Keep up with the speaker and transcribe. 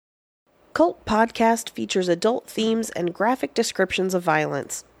Cult Podcast features adult themes and graphic descriptions of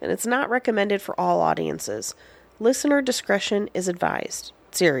violence, and it's not recommended for all audiences. Listener discretion is advised.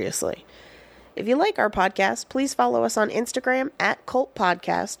 Seriously. If you like our podcast, please follow us on Instagram at Cult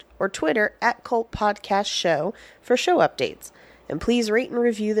Podcast or Twitter at Cult Podcast Show for show updates. And please rate and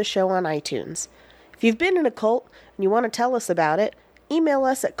review the show on iTunes. If you've been in a cult and you want to tell us about it, email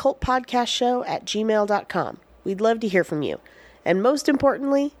us at cultpodcastshow@gmail.com. We'd love to hear from you. And most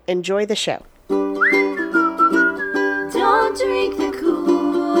importantly, enjoy the show. Don't drink the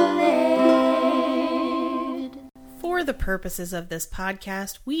Kool-Aid. For the purposes of this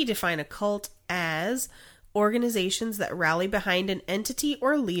podcast, we define a cult as organizations that rally behind an entity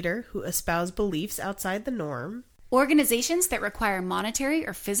or leader who espouse beliefs outside the norm. Organizations that require monetary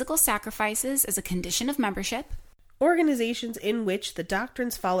or physical sacrifices as a condition of membership. Organizations in which the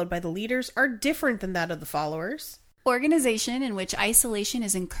doctrines followed by the leaders are different than that of the followers. Organization in which isolation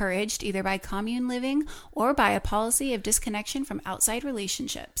is encouraged either by commune living or by a policy of disconnection from outside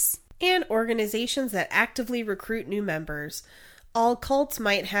relationships. And organizations that actively recruit new members. All cults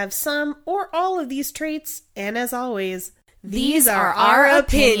might have some or all of these traits, and as always, these are our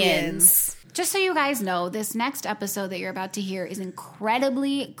opinions. Just so you guys know, this next episode that you're about to hear is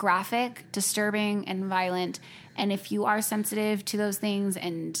incredibly graphic, disturbing, and violent. And if you are sensitive to those things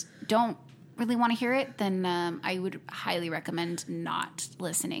and don't really want to hear it, then I would highly recommend not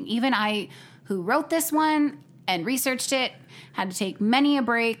listening. Even I, who wrote this one and researched it, had to take many a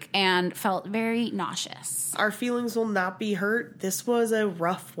break and felt very nauseous. Our feelings will not be hurt. This was a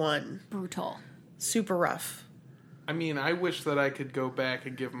rough one. Brutal. Super rough. I mean, I wish that I could go back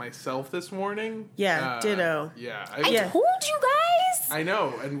and give myself this warning. Yeah, ditto. Yeah. I told you guys! I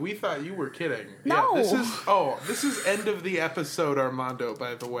know, and we thought you were kidding. No. Yeah, this is end of the episode, Armando,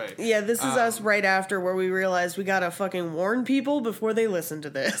 by the way. Yeah, this is us right after where we realized we gotta fucking warn people before they listen to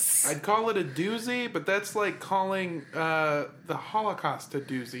this. I'd call it a doozy, but that's like calling the Holocaust a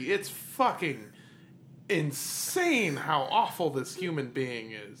doozy. It's fucking insane how awful this human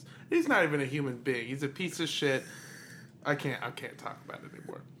being is. He's not even a human being. He's a piece of shit. I can't talk about it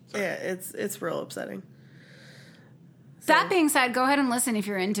anymore. Sorry. Yeah, it's real upsetting. That being said, go ahead and listen if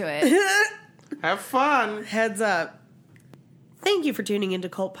you're into it. Have fun. Heads up. Thank you for tuning into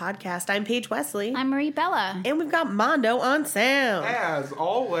Cult Podcast. I'm Paige Wesley. I'm Marie Bella. And we've got Mondo on sound. As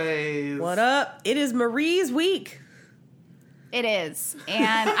always. What up? It is Marie's week. It is.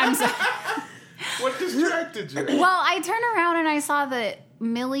 And I'm so... What distracted you? Well, I turned around and I saw that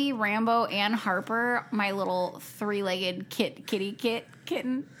Millie, Rambo, and Harper, my little three-legged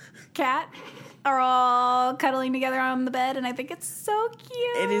kitten cat, are all cuddling together on the bed, and I think it's so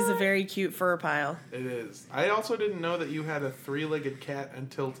cute. It is a very cute fur pile. It is. I also didn't know that you had a three-legged cat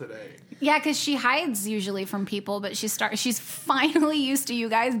until today. Yeah, because she hides usually from people, but she's finally used to you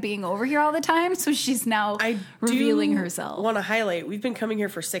guys being over here all the time, so she's now revealing herself. I want to highlight, we've been coming here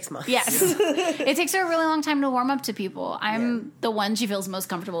for 6 months. Yes. It takes her a really long time to warm up to people. I'm the one she feels most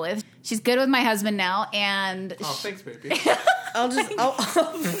comfortable with. She's good with my husband now, and... Oh, thanks, baby.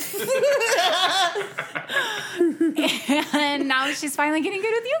 And now she's finally getting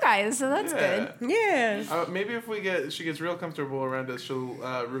good with you guys, so that's good. Yeah. Maybe if she gets real comfortable around us, she'll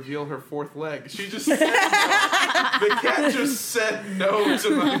reveal her fourth leg. She just said no. The cat just said no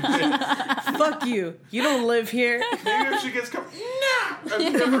to my dick. Fuck you. You don't live here. Maybe if she gets no!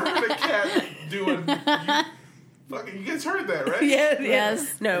 I've never heard a cat do a... Fucking, you guys heard that, right? Yeah,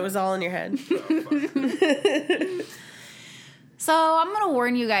 yes. No, it was all in your head. Oh, So I'm going to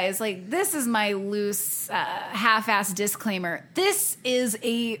warn you guys, this is my loose, half-assed disclaimer. This is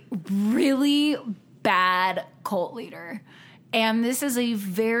a really bad cult leader. And this is a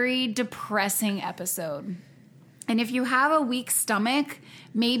very depressing episode. And if you have a weak stomach,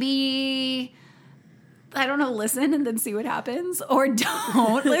 maybe... I don't know, listen and then see what happens, or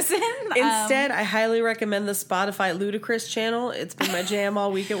don't listen. Instead, I highly recommend the Spotify Ludacris channel. It's been my jam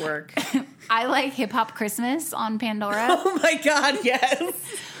all week at work. I like Hip Hop Christmas on Pandora. Oh my God, yes.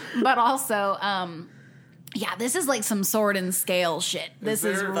 But also, yeah, this is like some sword and scale shit. This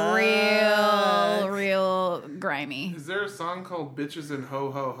is real grimy. Is there a song called Bitches and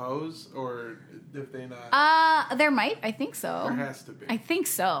Ho Ho Hoes? Or if they not? There might. I think so. There has to be. I think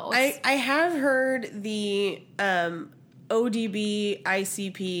so. I have heard the ODB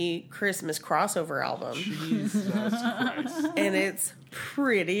ICP Christmas crossover album. Jesus Christ. And it's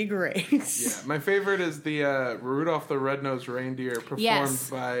pretty great. Yeah, my favorite is the Rudolph the Red-Nosed Reindeer performed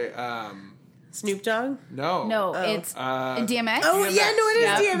by... Snoop Dogg? No. It's DMX. Oh, DMX. yeah, no, it is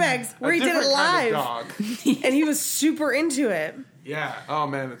DMX. Where he did it live. Kind of dog. And he was super into it. Yeah. Oh,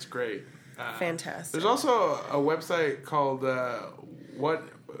 man, it's great. Fantastic. There's also a website called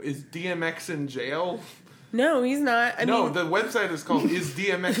Is DMX in jail? No, he's not. I No, mean, the website is called Is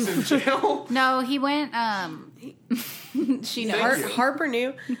DMX in Jail? No, he went. She knows. Thank you. Harper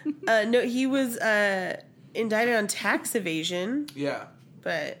knew. No, he was indicted on tax evasion, Yeah.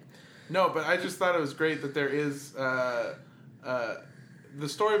 but No, but I just thought it was great that there is the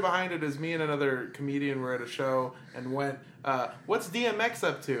story behind it is me and another comedian were at a show and went, what's DMX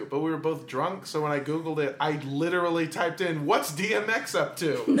up to? But we were both drunk, so when I Googled it, I literally typed in, what's DMX up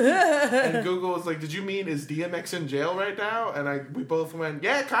to? And Google was like, did you mean, is DMX in jail right now? And we both went,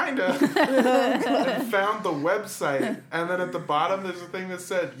 yeah, kinda. And found the website. And then at the bottom, there's a thing that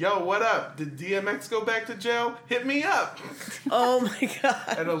said, yo, what up? Did DMX go back to jail? Hit me up. oh my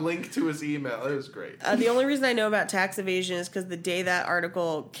god. And a link to his email. It was great. The only reason I know about tax evasion is because the day that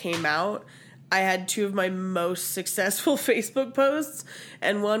article came out, I had two of my most successful Facebook posts,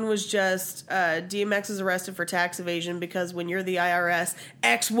 and one was just DMX is arrested for tax evasion because when you're the IRS,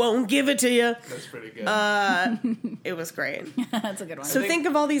 X won't give it to you. That's pretty good. It was great. That's a good one. So think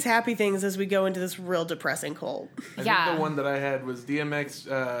of all these happy things as we go into this real depressing cult. I Yeah. think the one that I had was DMX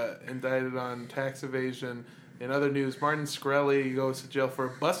indicted on tax evasion. In other news, Martin Shkreli goes to jail for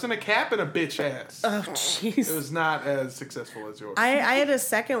busting a cap in a bitch ass. Oh, It jeez. was not as successful as yours. I had a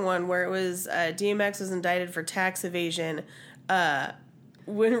second one where it was DMX was indicted for tax evasion.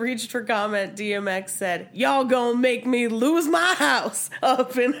 When reached for comment, DMX said, "Y'all gonna make me lose my house."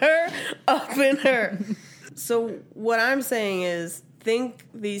 Up in her. So what I'm saying is, think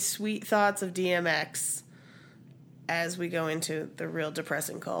these sweet thoughts of DMX as we go into the real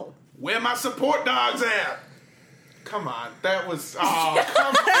depressing cult. Where my support dogs at? Come on. That was... Oh,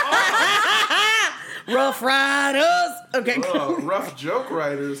 come on. Rough Riders. Okay. Rough joke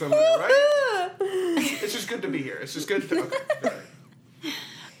writers, am I right? It's just good to be here. It's just good to... Okay.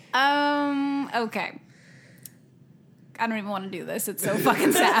 All right. Okay. I don't even want to do this. It's so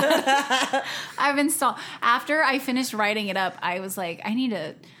fucking sad. I've installed. After I finished writing it up, I was like, I need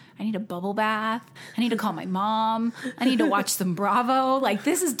a bubble bath. I need to call my mom. I need to watch some Bravo. Like,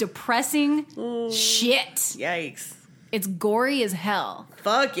 this is depressing shit. Yikes. It's gory as hell.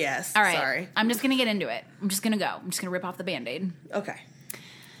 Fuck yes. All right. Sorry. I'm just going to get into it. I'm just going to go. I'm just going to rip off the Band-Aid. Okay.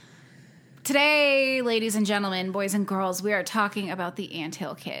 Today, ladies and gentlemen, boys and girls, we are talking about the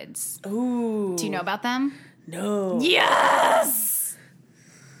Anthill Kids. Ooh. Do you know about them? No. Yes!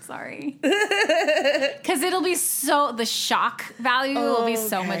 Sorry. Because it'll be the shock value will be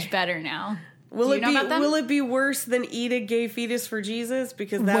so Okay. much better now. Will Do you it know be about them? will it be worse than eat a gay fetus for Jesus?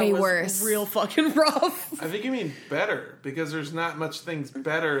 Because that Way was worse. real fucking rough. I think you mean better, because there's not much things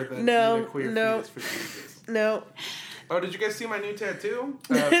better than No, eat a queer no. fetus for Jesus. No. Oh, did you guys see my new tattoo?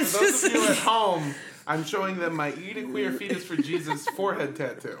 For those of you at home, I'm showing them my Eat a Queer Fetus for Jesus forehead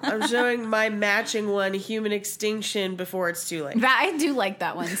tattoo. I'm showing my matching one, human extinction before it's too late. That I do like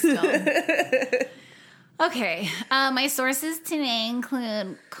that one still. Okay. My sources today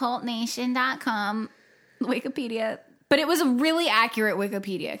include cultnation.com, Wikipedia. But it was a really accurate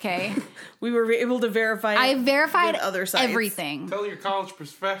Wikipedia, okay? We were able to verify I it verified with other sites. everything. Tell your college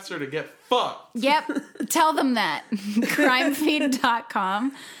professor to get fucked. Yep. Tell them that.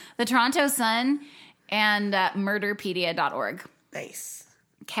 Crimefeed.com, the Toronto Sun, and murderpedia.org. Nice.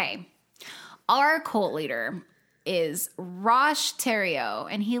 Okay. Our cult leader is Rosh Theriault,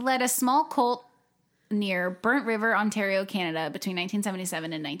 and he led a small cult near Burnt River, Ontario, Canada between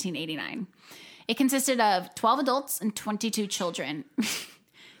 1977 and 1989. It consisted of 12 adults and 22 children.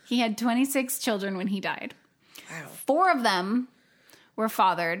 He had 26 children when he died. Wow. 4 of them were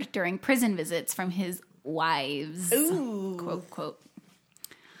fathered during prison visits from his wives. Ooh. Quote, quote.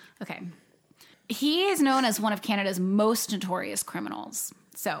 Okay. He is known as one of Canada's most notorious criminals.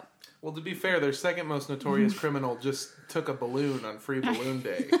 So, Well, to be fair, their second most notorious criminal just took a balloon on Free Balloon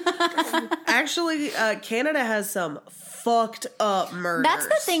Day. Actually, Canada has some fucked up murders. that's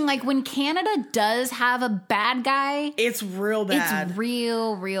the thing. Like, when Canada does have a bad guy, It's real bad. it's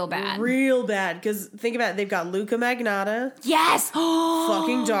real, real bad. Real bad. Because think about it. They've got Luca Magnotta, Yes!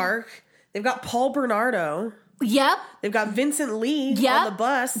 fucking dark. They've got Paul Bernardo. Yep. They've got Vincent Lee Yep. on the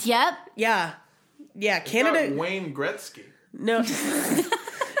bus. Yep. Yeah. Yeah, It's Canada. not Wayne Gretzky. No.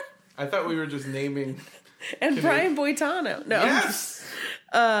 I thought we were just naming... And Brian Boitano. No. Yes!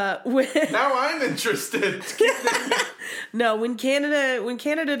 When, Now I'm interested. no, when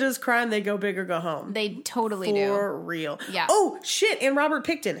Canada does crime, they go big or go home. They totally do. For real. Yeah. Oh, shit. And Robert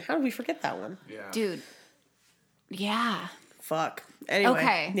Picton. How did we forget that one? Yeah. Dude. Yeah. Fuck. Anyway.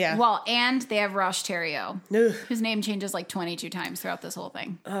 Okay. Yeah. Well, and they have Rosh Theriault, Ugh. whose name changes like 22 times throughout this whole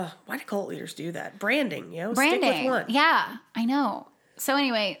thing. Why do cult leaders do that? Branding, you know? Branding. Stick with one. Yeah, I know. So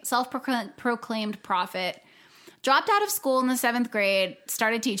anyway, self-proclaimed prophet. Dropped out of school in the 7th grade,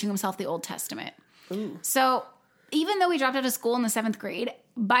 started teaching himself the Old Testament. Ooh. So even though he dropped out of school in the 7th grade,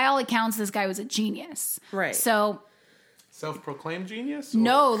 by all accounts, this guy was a genius. Right. So Self-proclaimed genius?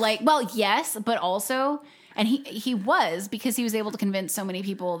 no, like, well, yes, but also, and he was, because he was able to convince so many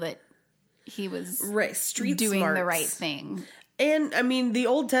people that he was Right. Street doing the smarts. right thing. And I mean, the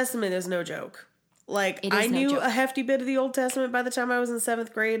Old Testament is no joke. Like, It is I no knew joke. a hefty bit of the Old Testament by the time I was in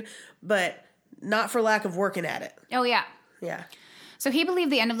 7th grade, but not for lack of working at it. Oh, yeah. Yeah. So he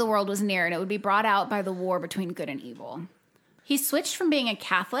believed the end of the world was near and it would be brought out by the war between good and evil. He switched from being a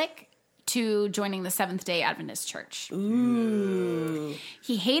Catholic to joining the Seventh-day Adventist Church. Ooh.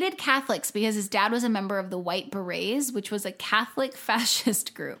 He hated Catholics because his dad was a member of the White Berets, which was a Catholic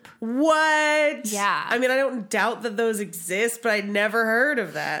fascist group. What? Yeah. I mean, I don't doubt that those exist, but I'd never heard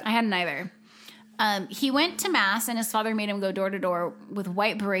of that. I hadn't either. He went to Mass and his father made him go door to door with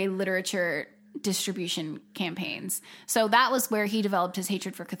White Beret literature distribution campaigns. So that was where he developed his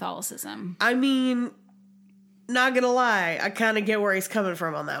hatred for Catholicism. I mean, not gonna lie, I kind of get where he's coming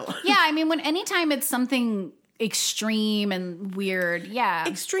from on that one. Yeah, I mean, anytime it's something extreme and weird, yeah.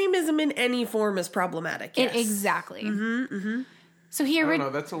 Extremism in any form is problematic. Yes. Exactly. So he I don't know,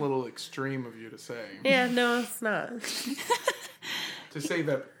 that's a little extreme of you to say. Yeah, no, it's not. To say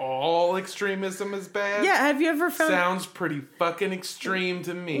that all extremism is bad? Yeah, have you ever found... Sounds pretty fucking extreme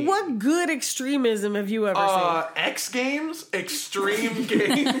to me. What good extremism have you ever seen? X Games? Extreme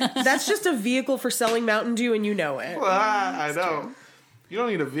Games? That's just a vehicle for selling Mountain Dew and you know it. I know. You don't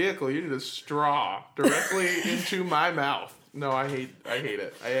need a vehicle, you need a straw directly into my mouth. No, I hate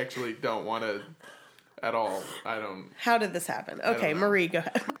it. I actually don't want to at all. I don't. How did this happen? Okay, don't know. Marie, go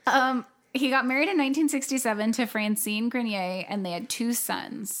ahead. He got married in 1967 to Francine Grenier, and they had 2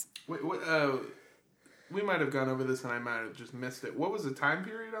 sons. Wait, we might have gone over this and I might have just missed it. What was the time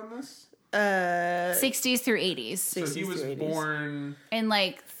period on this? 60s through 80s. So he 60s was to 80s. born... And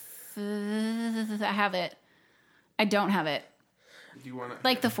like, I have it. I don't have it. Do you want to...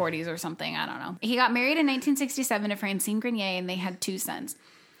 Like the 40s or something. I don't know. He got married in 1967 to Francine Grenier, and they had 2 sons.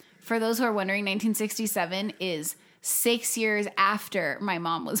 For those who are wondering, 1967 is 6 years after my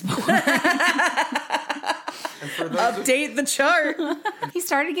mom was born. And for those Update the chart. He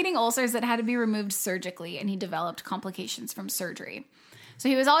started getting ulcers that had to be removed surgically, and he developed complications from surgery. So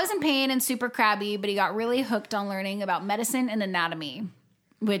he was always in pain and super crabby, but he got really hooked on learning about medicine and anatomy,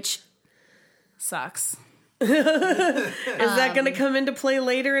 which sucks. Is that going to come into play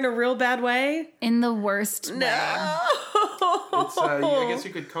later in a real bad way? In the worst way. it's, I guess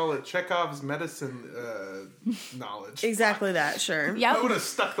you could call it Chekhov's medicine knowledge. Exactly that, sure. I Yep. would have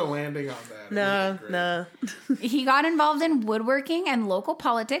stuck the landing on that. No, It would've been no. He got involved in woodworking and local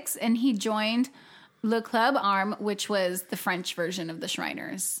politics, and he joined Le Club Arme, which was the French version of the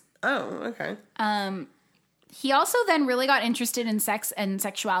Shriners. Oh, okay. He also then really got interested in sex and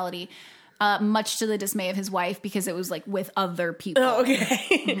sexuality, much to the dismay of his wife, because it was like with other people. Oh,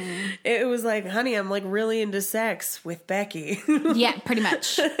 okay. It was like, honey, I'm like really into sex with Becky. Yeah, pretty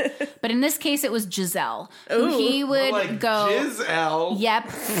much. But in this case, it was Giselle, who he would More like go. Giselle.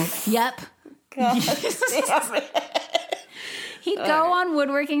 Yep. He'd go on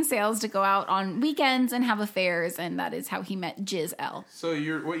woodworking sales to go out on weekends and have affairs, and that is how he met Giselle. So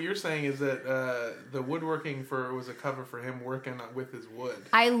what you're saying is that the woodworking was a cover for him working with his wood.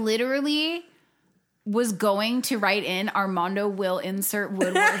 I literally was going to write in Armando will insert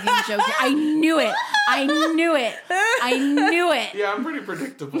woodworking joke. I knew it. Yeah, I'm pretty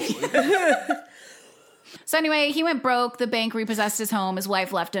predictable. So anyway, he went broke. The bank repossessed his home. His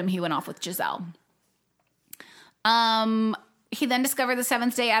wife left him. He went off with Giselle. He then discovered the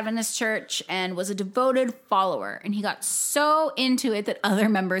Seventh-day Adventist Church and was a devoted follower. And he got so into it that other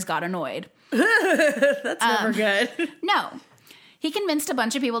members got annoyed. That's never good. No. He convinced a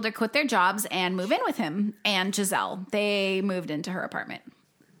bunch of people to quit their jobs and move in with him and Giselle. They moved into her apartment.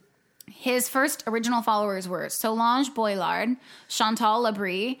 His first original followers were Solange Boillard, Chantal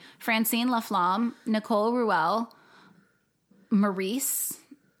Labrie, Francine Laflamme, Nicole Ruel, Maurice,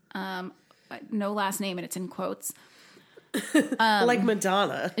 no last name and it's in quotes, Like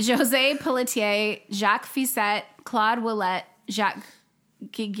Madonna. José Pelletier, Jacques Fissette, Claude Willette, Jacques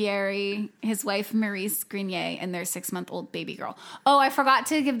Guiguieri, his wife Maurice Grenier, and their 6-month-old baby girl. Oh, I forgot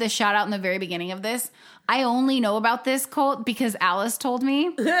to give the shout out in the very beginning of this. I only know about this cult because Alice told me.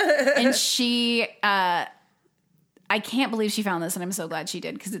 And she, I can't believe she found this, and I'm so glad she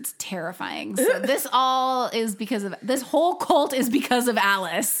did because it's terrifying. So this whole cult is because of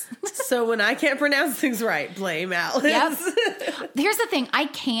Alice. So when I can't pronounce things right, blame Alice. Yep. Here's the thing. I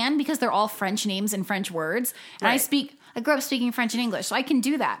can because they're all French names and French words. And Right. I grew up speaking French and English, so I can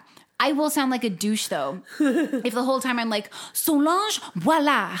do that. I will sound like a douche, though, if the whole time I'm like, Solange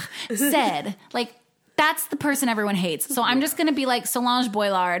Boilard said, like, that's the person everyone hates. So I'm just going to be like Solange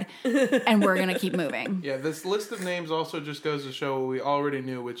Boilard, and we're going to keep moving. Yeah, this list of names also just goes to show what we already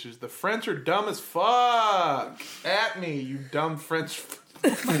knew, which is the French are dumb as fuck. At me, you dumb French.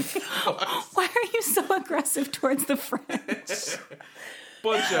 Why are you so aggressive towards the French?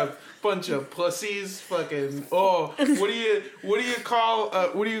 bunch of pussies. Fucking. Oh, what do you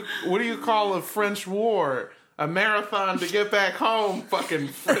call a French war? A marathon to get back home. Fucking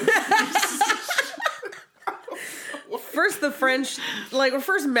French. First the French, like, or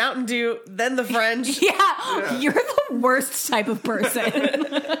first Mountain Dew, then the French. Yeah, you're the worst type of person.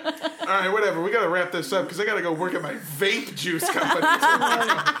 All right, whatever. We gotta wrap this up because I gotta go work at my vape juice company.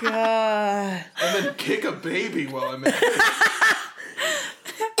 Oh, God. And then kick a baby while I'm at it.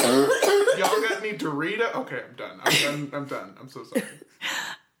 Y'all got any Dorito? Okay, I'm done. I'm done. I'm so sorry.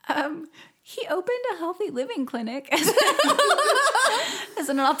 He opened a healthy living clinic as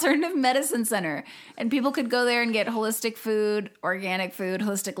an alternative medicine center. And people could go there and get holistic food, organic food,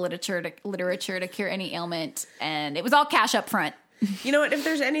 holistic literature to cure any ailment. And it was all cash up front. You know what? If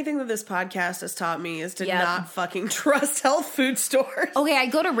there's anything that this podcast has taught me is to not fucking trust health food stores. Okay, I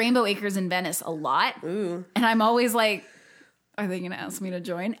go to Rainbow Acres in Venice a lot. Ooh. And I'm always like, are they going to ask me to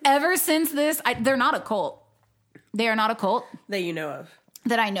join? Ever since this, they're not a cult. They are not a cult. That you know of.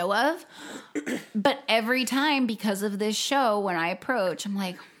 That I know of. But every time, because of this show, when I approach, I'm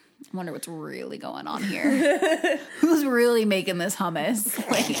like, I wonder what's really going on here. Who's really making this hummus?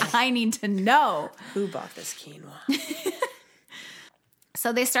 Like, I need to know. Who bought this quinoa?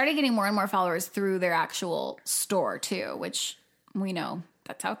 So they started getting more and more followers through their actual store, too, which we know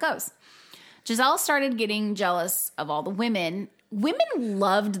that's how it goes. Giselle started getting jealous of all the women. Women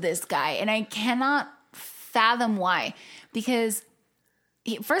loved this guy, and I cannot fathom why. Because...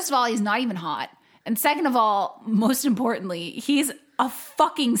 first of all, he's not even hot. And second of all, most importantly, he's a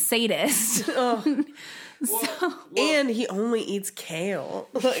fucking sadist. And he only eats kale.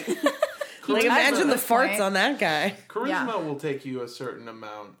 Like imagine the farts on that guy. Charisma will take you a certain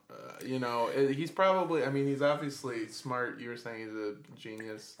amount. He's probably, he's obviously smart. You were saying he's a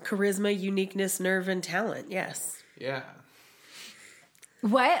genius. Charisma, uniqueness, nerve, and talent. Yes. Yeah.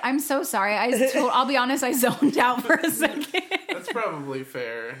 What? I'm so sorry. I'll be honest, I zoned out for a second. That's probably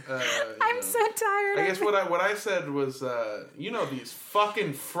fair. I'm so tired. I guess what I said was, these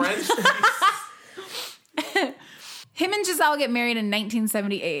fucking French. Him and Giselle get married in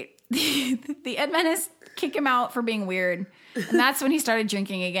 1978. The Edmenists kick him out for being weird. And that's when he started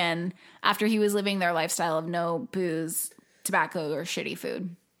drinking again after he was living their lifestyle of no booze, tobacco, or shitty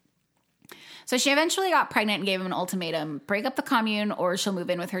food. So she eventually got pregnant and gave him an ultimatum: break up the commune or she'll move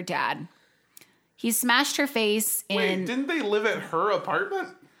in with her dad. He smashed her face in... Wait, didn't they live at her apartment?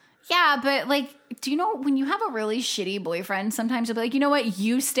 Yeah, but like, do you know when you have a really shitty boyfriend, sometimes you'll be like, you know what,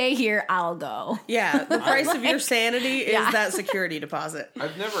 you stay here, I'll go. Yeah, the price of your sanity is that security deposit.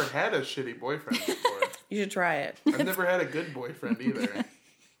 I've never had a shitty boyfriend before. You should try it. I've never had a good boyfriend either.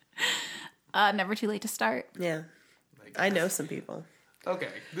 Never too late to start. Yeah. I know some people. Okay,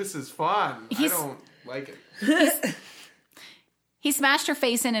 this is fun. I don't like it. He smashed her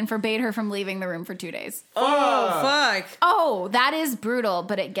face in and forbade her from leaving the room for 2 days. Oh, fuck. Oh, that is brutal,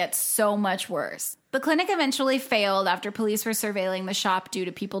 but it gets so much worse. The clinic eventually failed after police were surveilling the shop due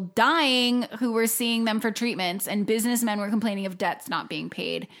to people dying who were seeing them for treatments, and businessmen were complaining of debts not being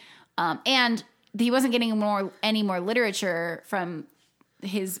paid. And he wasn't getting any more literature from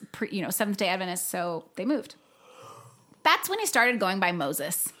his Seventh-day Adventists, so they moved. That's when he started going by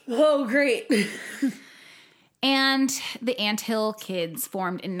Moses. Oh, great. And the Anthill Kids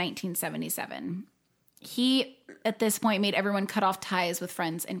formed in 1977. He, at this point, made everyone cut off ties with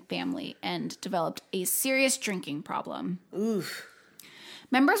friends and family and developed a serious drinking problem. Oof.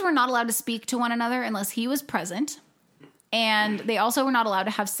 Members were not allowed to speak to one another unless he was present. And they also were not allowed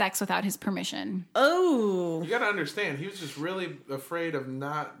to have sex without his permission. Oh. You gotta understand, he was just really afraid of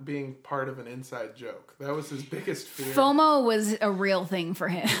not being part of an inside joke. That was his biggest fear. FOMO was a real thing for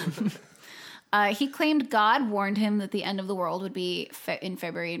him. He claimed God warned him that the end of the world would be in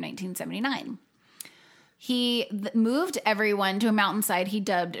February of 1979. He moved everyone to a mountainside he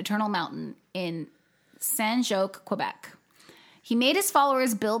dubbed Eternal Mountain in Saint-Jacques, Quebec. He made his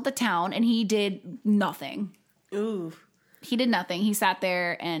followers build the town, and he did nothing. Ooh. He did nothing. He sat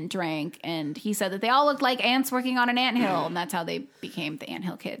there and drank, and he said that they all looked like ants working on an anthill, and that's how they became the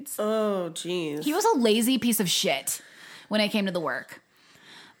Anthill Kids. Oh, jeez. He was a lazy piece of shit when it came to the work.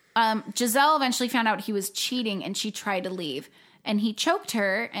 Giselle eventually found out he was cheating, and she tried to leave. And he choked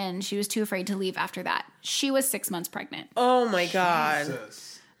her, and she was too afraid to leave after that. She was 6 months pregnant. Oh, my God.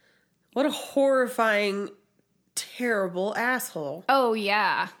 Jesus. What a horrifying, terrible asshole. Oh,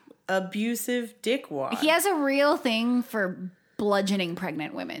 yeah. Abusive dickwad. He has a real thing for bludgeoning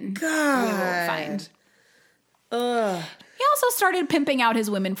pregnant women. God. We will find. Ugh. He also started pimping out his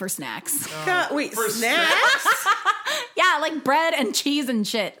women for snacks. God, wait, For snacks? Yeah, like bread and cheese and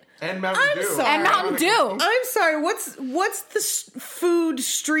shit. And Mountain I'm Dew. sorry. And Mountain Dew. I'm sorry, what's the food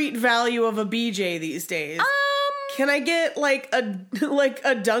street value of a BJ these days? Can I get like a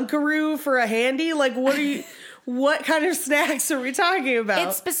Dunkaroo for a handy? Like, what are you? What kind of snacks are we talking about?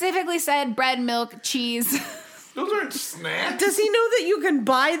 It specifically said bread, milk, cheese. Those aren't snacks. Does he know that you can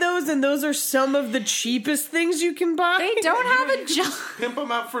buy those and those are some of the cheapest things you can buy? They don't have a job. Pimp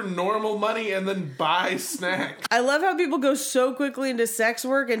them out for normal money and then buy snacks. I love how people go so quickly into sex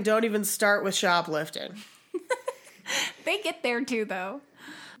work and don't even start with shoplifting. They get there too, though.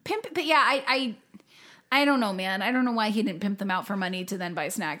 But yeah, I don't know, man. I don't know why he didn't pimp them out for money to then buy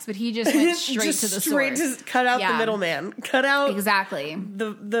snacks, but he just went straight Just to the straight source. to cut out the middleman. Cut out Exactly.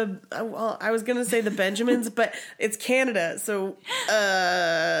 well, I was gonna say the Benjamins, but it's Canada, so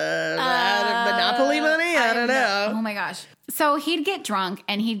monopoly money. I don't know. Oh my gosh. So he'd get drunk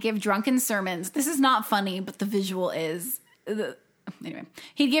and he'd give drunken sermons. This is not funny, but the visual is. Anyway,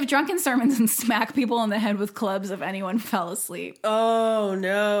 he'd give drunken sermons and smack people in the head with clubs if anyone fell asleep. Oh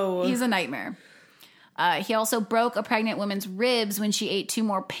no, He's a nightmare. He also broke a pregnant woman's ribs when she ate 2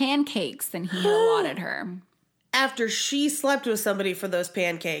 more pancakes than he had allotted her. after she slept with somebody for those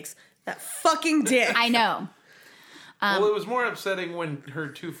pancakes. That fucking dick. I know. Well, it was more upsetting when her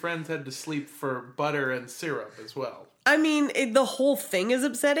 2 friends had to sleep for butter and syrup as well. I mean, the whole thing is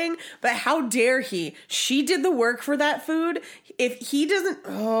upsetting, but how dare he? She did the work for that food. If he doesn't,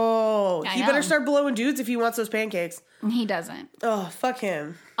 he better start blowing dudes if he wants those pancakes. He doesn't. Oh, fuck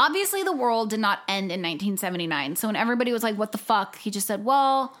him. Obviously, the world did not end in 1979. So when everybody was like, what the fuck? He just said,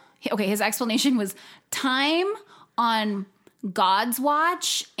 well, okay, his explanation was time on God's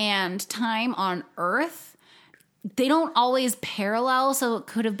watch and time on Earth. They don't always parallel, so it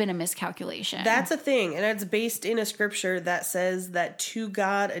could have been a miscalculation. That's a thing, and it's based in a scripture that says that to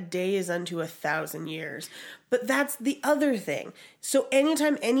God a day is unto 1,000 years. But that's the other thing. So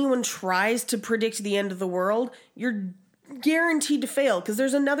anytime anyone tries to predict the end of the world, you're guaranteed to fail, because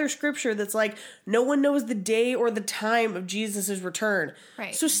there's another scripture that's like, no one knows the day or the time of Jesus' return.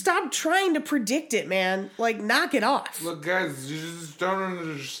 Right. So stop trying to predict it, man. Like, knock it off. Look, guys, you just don't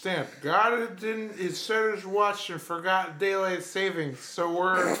understand. God didn't, he set his watch and forgot daylight savings. So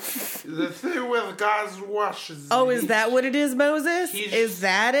the thing with God's watch is... Oh, is that what it is, Moses? Is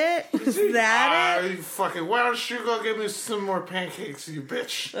that it? Is that it? You fucking, why don't you go get me some more pancakes, you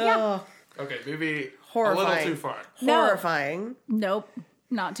bitch? Oh, Okay, maybe horrifying. a little too far. Horrifying. Nope,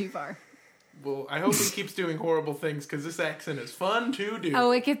 not too far. Well, I hope he keeps doing horrible things, because this accent is fun to do.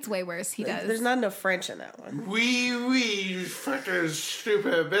 Oh, it gets way worse. He does. There's not enough French in that one. Wee, you fucking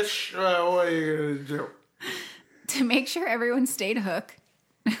stupid bitch. What are you gonna do? To make sure everyone stayed hooked.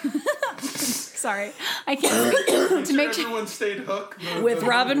 Sorry, I can't speak. To make sure Everyone stayed hooked. With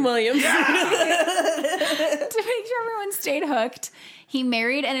Robin Williams. to make sure everyone stayed hooked, he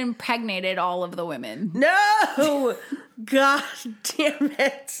married and impregnated all of the women. No! God damn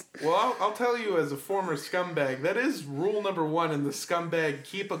it. Well, I'll tell you as a former scumbag, that is rule number 1 in the scumbag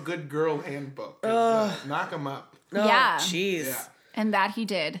keep a good girl handbook. Knock them up. Oh, Yeah. jeez. Yeah. And that he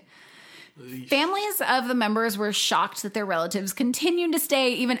did. Families of the members were shocked that their relatives continued to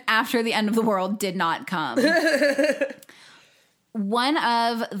stay even after the end of the world did not come. One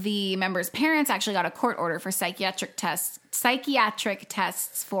of the members' parents actually got a court order for psychiatric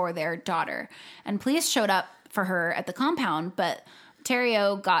tests for their daughter. And police showed up for her at the compound, but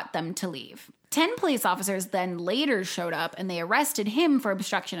Theriot got them to leave. 10 police officers then later showed up and they arrested him for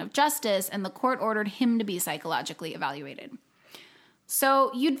obstruction of justice, and the court ordered him to be psychologically evaluated.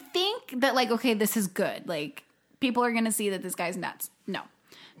 So you'd think that, like, okay, this is good. Like, people are going to see that this guy's nuts. No.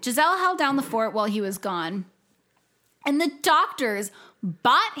 Giselle held down the fort while he was gone. And the doctors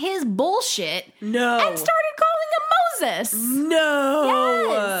bought his bullshit No. and started calling him Moses. No.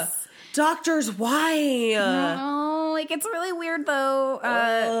 Yes. Doctors, why? Oh, like, it's really weird,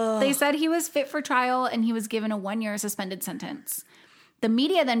 though. They said he was fit for trial and he was given a 1-year suspended sentence. The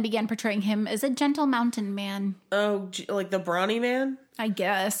media then began portraying him as a gentle mountain man. Oh, like the brawny man? I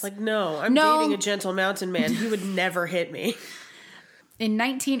guess. Like, no, I'm No. dating a gentle mountain man. He would never hit me. In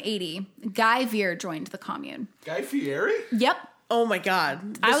 1980, Guy Veer joined the commune. Guy Fieri? Yep. Oh my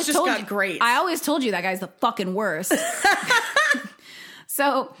God. I This always just told got you, great. I always told you that guy's the fucking worst.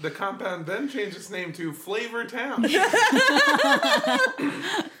 So The compound then changed its name to Flavor Town.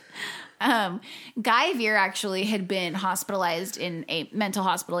 Guy Veer actually had been hospitalized in a mental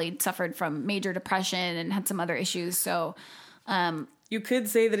hospital. He'd suffered from major depression and had some other issues. So, You could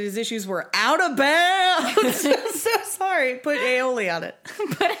say that his issues were out of bounds. So sorry. Put aioli on it.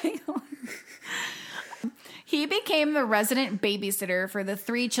 He became the resident babysitter for the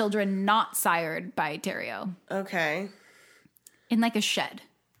 3 children not sired by Terrio Okay. in like a shed.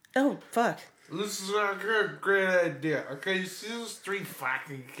 Oh, fuck. This is a great idea. Okay, you see those 3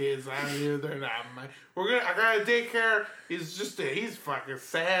 fucking kids out here? They're not mine. I gotta take care. He's fucking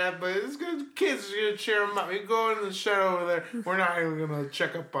sad, but it's good. Kids are gonna cheer him up. You go in the shed over there. We're not even gonna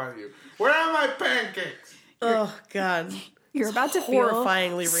check up on you. Where are my pancakes? Oh, God. You're about to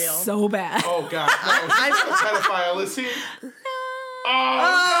Horrifyingly feel real. so bad. Oh god, I'm a pedophile. Is he?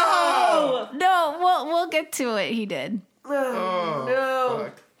 Oh No, we'll get to it. He did. no!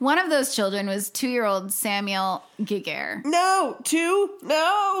 Fuck. One of those children was 2-year-old Samuel Giger. No. 2?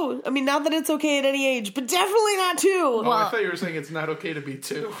 No. I mean, not that it's okay at any age, but definitely not 2. Oh, I thought you were saying it's not okay to be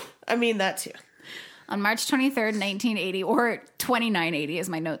 2. I mean, that too. On March 23rd, 1980, or 2980 as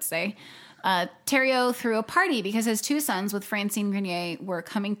my notes say, Terrio threw a party because his 2 sons with Francine Grenier were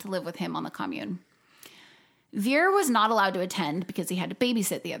coming to live with him on the commune. Veer was not allowed to attend because he had to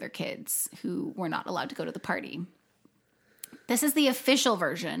babysit the other kids who were not allowed to go to the party. This is the official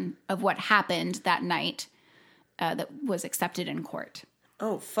version of what happened that night that was accepted in court.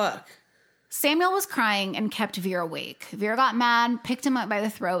 Oh, fuck. Samuel was crying and kept Veer awake. Veer got mad, picked him up by the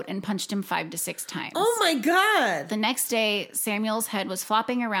throat, and punched him 5 to 6 times. Oh, my God. The next day, Samuel's head was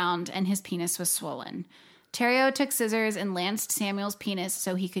flopping around and his penis was swollen. Terrio took scissors and lanced Samuel's penis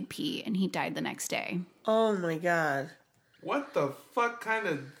so he could pee, and he died the next day. Oh, my God. What the fuck kind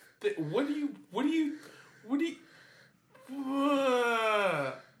of? What do you?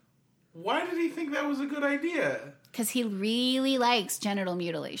 Why did he think that was a good idea? Because he really likes genital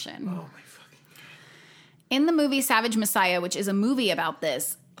mutilation. Oh my fucking god. In the movie Savage Messiah, which is a movie about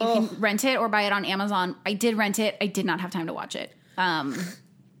this, you can rent it or buy it on Amazon. I did rent it. I did not have time to watch it.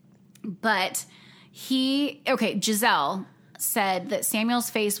 But Giselle said that Samuel's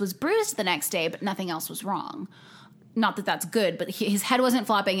face was bruised the next day, but nothing else was wrong. Not that that's good, but his head wasn't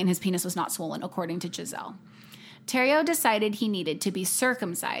flopping and his penis was not swollen, according to Giselle. Terrio decided he needed to be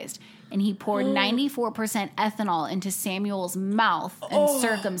circumcised, and he poured 94% ethanol into Samuel's mouth and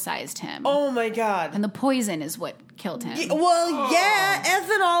circumcised him. Oh, my God. And the poison is what killed him. Well, yeah,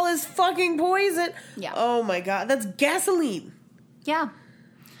 ethanol is fucking poison. Yeah. Oh, my God. That's gasoline. Yeah.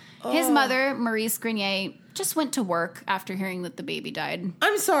 His mother, Maurice Grenier, just went to work after hearing that the baby died.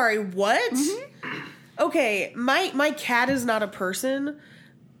 I'm sorry, what? Okay, my cat is not a person,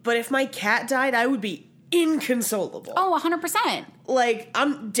 but if my cat died, I would be inconsolable. Oh, 100%. Like,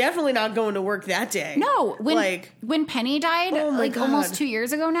 I'm definitely not going to work that day. No, when Penny died, Oh my God. almost 2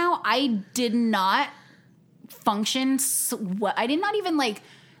 years ago now, I did not function. I did not even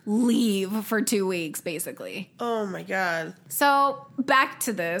leave for 2 weeks, basically. Oh my God. So back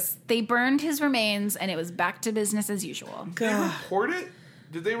to this, they burned his remains, and it was back to business as usual. Did they report it?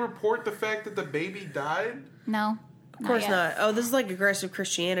 Did they report the fact that the baby died? No, Of course not. Oh, this is like aggressive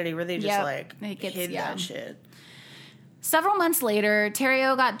Christianity where they just Yep. hid that shit. Several months later,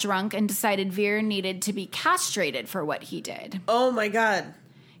 Terrio got drunk and decided Veer needed to be castrated for what he did. Oh my God.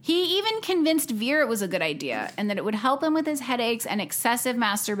 He even convinced Veer it was a good idea and that it would help him with his headaches and excessive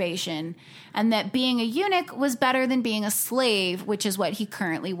masturbation, and that being a eunuch was better than being a slave, which is what he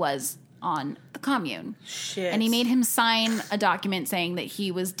currently was on the commune. Shit. And he made him sign a document saying that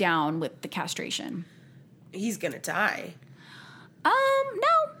he was down with the castration. He's gonna die.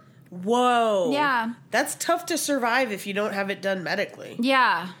 No. Whoa. Yeah. That's tough to survive if you don't have it done medically.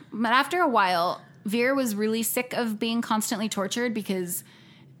 Yeah. But after a while, Veer was really sick of being constantly tortured because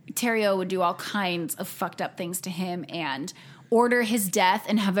Terrio would do all kinds of fucked up things to him and order his death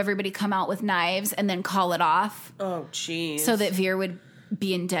and have everybody come out with knives and then call it off Oh, jeez. so that Veer would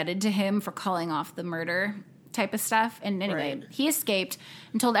be indebted to him for calling off the murder type of stuff. And anyway, Right. he escaped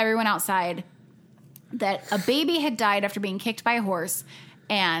and told everyone outside that a baby had died after being kicked by a horse,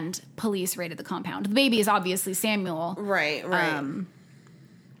 and police raided the compound. The baby is obviously Samuel. Right. And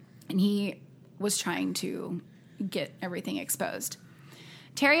he was trying to get everything exposed.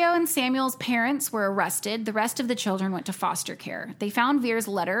 Terrio and Samuel's parents were arrested. The rest of the children went to foster care. They found Veer's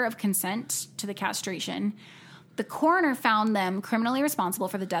letter of consent to the castration. The coroner found them criminally responsible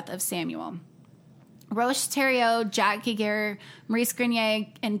for the death of Samuel. Roche Terrio, Jack Giger, Maurice Grenier,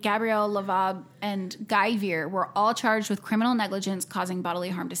 and Gabrielle Lavab and Guy Veer were all charged with criminal negligence causing bodily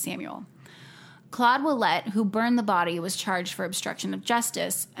harm to Samuel. Claude Willette, who burned the body, was charged for obstruction of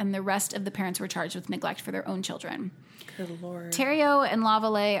justice, and the rest of the parents were charged with neglect for their own children. Good Lord. Thériault and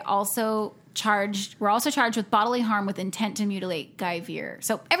Lavallee were also charged with bodily harm with intent to mutilate Guy Vere.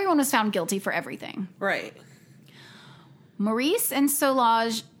 So everyone was found guilty for everything. Right. Maurice and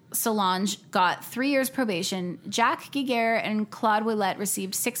Solange got 3 years probation. Jacques Giguère and Claude Willette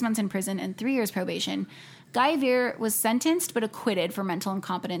received 6 months in prison and 3 years probation. Guy Vere was sentenced but acquitted for mental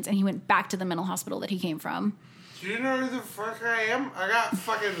incompetence, and he went back to the mental hospital that he came from. Do you know who the fuck I am? I got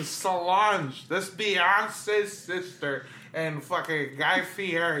fucking Solange. That's Beyonce's sister. And fucking Guy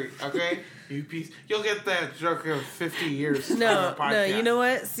Fieri, okay? You piece. You'll get that joke in 50 years. on the No, podcast. you know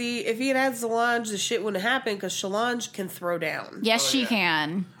what? See, if he had Solange, the shit wouldn't happen because Solange can throw down. Yes, she yeah.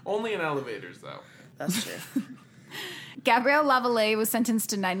 can. Only in elevators, though. That's true. Gabrielle Lavallee was sentenced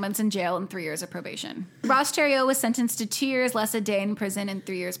to 9 months in jail and 3 years of probation. Ross Thériault was sentenced to 2 years less a day in prison and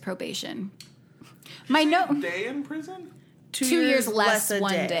 3 years probation. My note: Day in prison? 2 years less a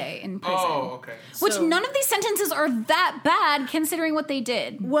 1 day in prison. Oh, okay. Which So- none of these sentences are that bad considering what they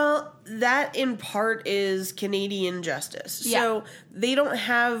did. Well, that in part is Canadian justice. Yeah. So they don't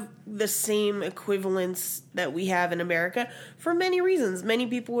have the same equivalence that we have in America for many reasons. Many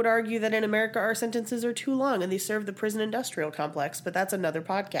people would argue that in America our sentences are too long and they serve the prison industrial complex, but that's another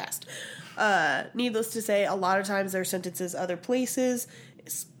podcast. Needless to say, a lot of times their sentences other places,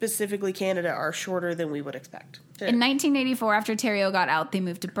 specifically Canada, are shorter than we would expect. In 1984, after Thériault got out, they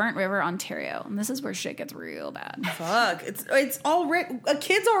moved to Burnt River, Ontario. And this is where shit gets real bad. Fuck. It's already... A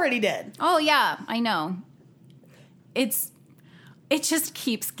kid's already dead. Oh, yeah, I know. It just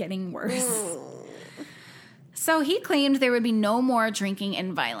keeps getting worse. So he claimed there would be no more drinking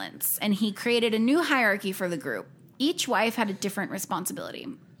and violence, and he created a new hierarchy for the group. Each wife had a different responsibility.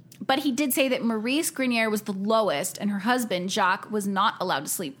 But he did say that Maurice Grenier was the lowest, and her husband, Jacques, was not allowed to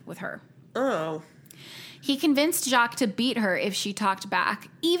sleep with her. Oh. He convinced Jacques to beat her if she talked back,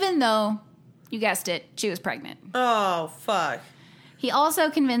 even though, you guessed it, she was pregnant. Oh, fuck. He also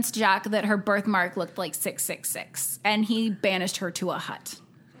convinced Jacques that her birthmark looked like 666, and he banished her to a hut.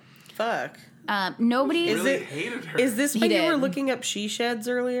 Fuck. Nobody... Is Really it- hated her. Is this He when you were did. looking up she sheds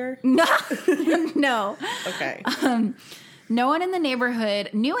earlier? No. Okay. No one in the neighborhood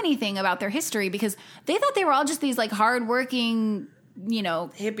knew anything about their history because they thought they were all just these like hardworking,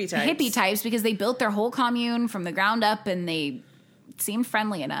 hippie types because they built their whole commune from the ground up and they seemed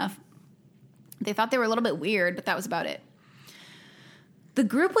friendly enough. They thought they were a little bit weird, but that was about it. The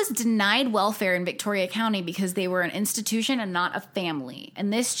group was denied welfare in Victoria County because they were an institution and not a family.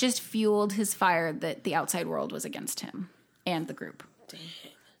 And this just fueled his fire that the outside world was against him and the group. Dang.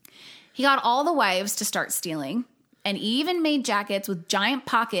 He got all the wives to start stealing. And he even made jackets with giant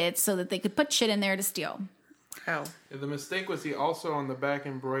pockets so that they could put shit in there to steal. How? The mistake was he also on the back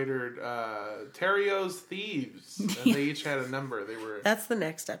embroidered Thériault's Thieves. And they each had a number. They were... That's the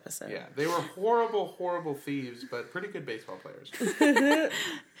next episode. Yeah, they were horrible, horrible thieves, but pretty good baseball players.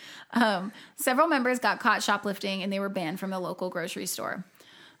 Several members got caught shoplifting and they were banned from the local grocery store.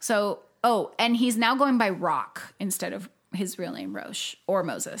 So, and he's now going by Rock instead of his real name, Roche, or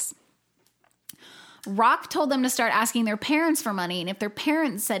Moses. Rock told them to start asking their parents for money, and if their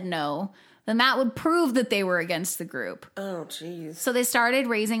parents said no, then that would prove that they were against the group. Oh, jeez. So they started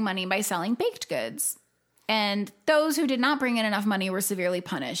raising money by selling baked goods. And those who did not bring in enough money were severely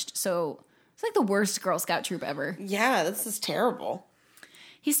punished. So it's like the worst Girl Scout troop ever. Yeah, this is terrible.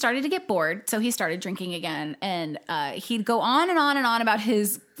 He started to get bored, so he started drinking again. And he'd go on and on and on about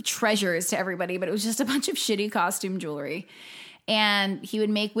his treasures to everybody, but it was just a bunch of shitty costume jewelry. And he would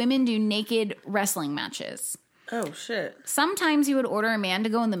make women do naked wrestling matches. Oh, shit. Sometimes he would order a man to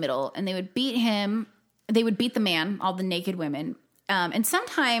go in the middle, and they would beat him. They would beat the man, all the naked women. And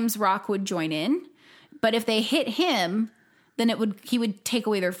sometimes Rock would join in, but if they hit him, then he would take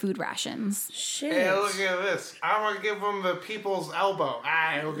away their food rations. Shit. Hey, look at this. I'm going to give them the people's elbow.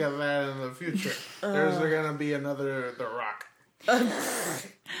 Look at that in the future. There's going to be another The Rock.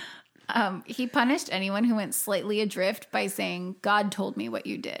 He punished anyone who went slightly adrift by saying, "God told me what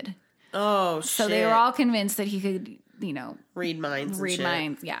you did." Oh, shit. So they were all convinced that he could, read minds and read shit.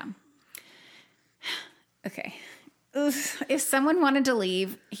 minds. Yeah. Okay. If someone wanted to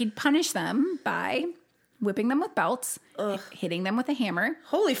leave, he'd punish them by whipping them with belts, hitting them with a hammer,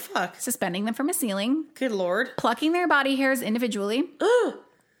 Holy fuck. suspending them from a ceiling, Good lord. plucking their body hairs individually,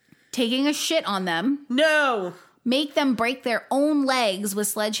 taking a shit on them, No. make them break their own legs with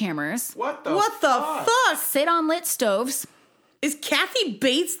sledgehammers, What the What the fuck? sit on lit stoves, Is Kathy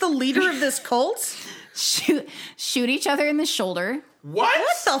Bates the leader of this cult? shoot each other in the shoulder. What?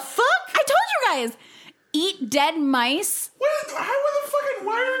 What the fuck? I told you guys, eat dead mice. How the fucking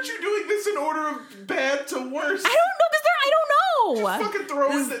Why aren't you doing this in order of bad to worse? I don't know because I don't know. Fucking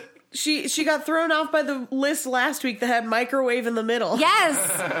throw in the... She got thrown off by the list last week that had microwave in the middle. Yes.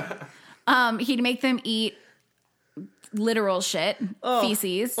 He'd make them eat literal shit,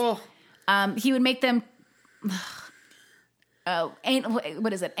 feces. Oh. He would make them...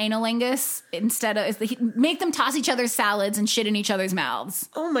 what is it? Analingus instead of make them toss each other's salads and shit in each other's mouths.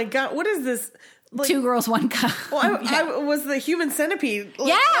 Oh my god, what is this? Like, 2 girls, 1 cup. Well, I was the human centipede. Like,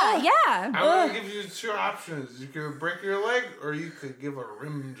 Yeah. I'm gonna give you 2 options. You could break your leg, or you could give a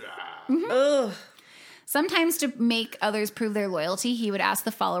rim job. Ugh. Sometimes to make others prove their loyalty, he would ask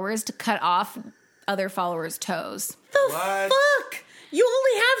the followers to cut off other followers' toes. The What? fuck? You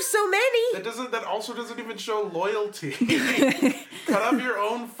only have so many. That also doesn't even show loyalty. Cut up your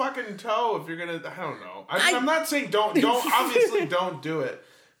own fucking toe if you're gonna. I don't know. I'm not saying don't obviously don't do it.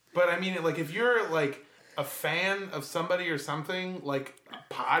 But I mean, like, if you're like a fan of somebody or something, like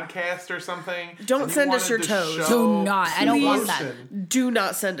a podcast or something, Don't and you send us wanted your to toes. show Do not. I don't want that. person, Do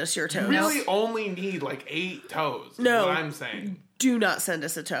not send us your toes. You really only need like 8 toes. No. Is what I'm saying. Do not send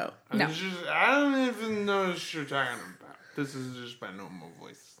us a toe. No. I don't even know what you're talking about. This is just my normal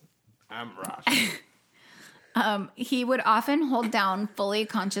voice. I'm Rosh. He would often hold down fully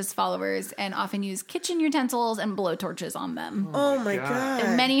conscious followers and often use kitchen utensils and blowtorches on them. Oh my god.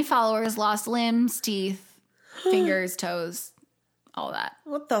 And many followers lost limbs, teeth, fingers, toes, all that.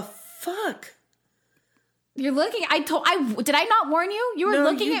 What the fuck? You're looking. Did I not warn you? You were No,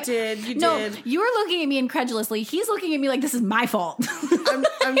 looking you at. did. You no, did. you were looking at me incredulously. He's looking at me like this is my fault.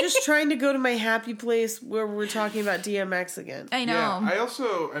 I'm just trying to go to my happy place where we're talking about DMX again. I know.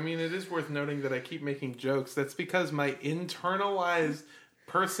 Yeah, I mean, it is worth noting that I keep making jokes. That's because my internalized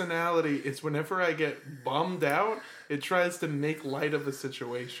personality is whenever I get bummed out, it tries to make light of a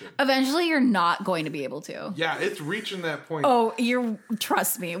situation. Eventually, you're not going to be able to. Yeah, it's reaching that point. Oh,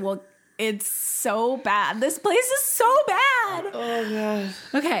 trust me. Well, it's so bad. This place is so bad. Oh god.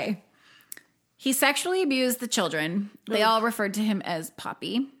 Okay. He sexually abused the children. They all referred to him as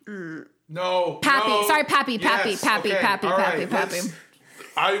Poppy. No. Pappy. no. Sorry, Pappy, Pappy, Yes, Pappy, okay, Pappy, all Pappy, right,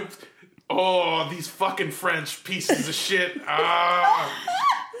 Pappy. these fucking French pieces of shit. Ah.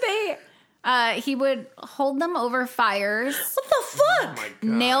 He would hold them over fires, What the fuck? Oh my god.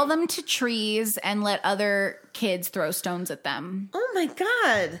 nail them to trees, and let other kids throw stones at them. Oh my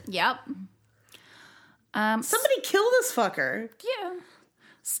god. Yep. Somebody kill this fucker. Yeah.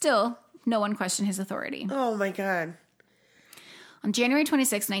 Still, no one questioned his authority. Oh my god. On January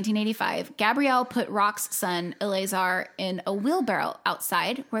 26, 1985, Gabrielle put Rock's son, Eleazar, in a wheelbarrow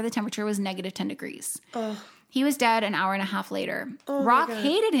outside where the temperature was negative 10 degrees. He was dead an hour and a half later. Rock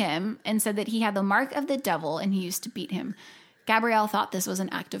hated him and said that he had the mark of the devil and he used to beat him. Gabrielle thought this was an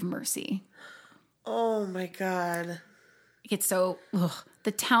act of mercy. Oh my god. It's so...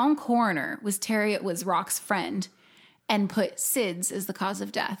 The town coroner was Rock's friend and put SIDS as the cause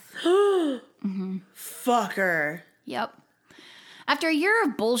of death. Fucker. Yep. After a year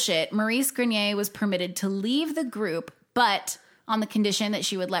of bullshit, Maurice Grenier was permitted to leave the group, but on the condition that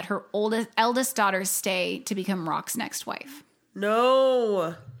she would let her eldest daughter stay to become Rock's next wife.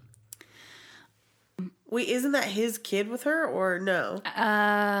 No. Wait, isn't that his kid with her or no?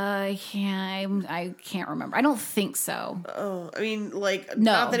 I can't remember. I don't think so. Oh, I mean, like,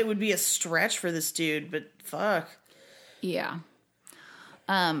 No. not that it would be a stretch for this dude, but fuck. Yeah.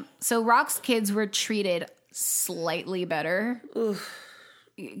 So Rock's kids were treated slightly better. Oof.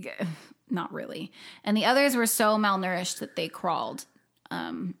 Not really. And the others were so malnourished that they crawled.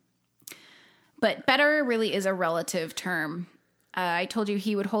 But better really is a relative term. I told you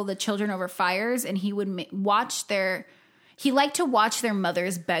he would hold the children over fires and he would he liked to watch their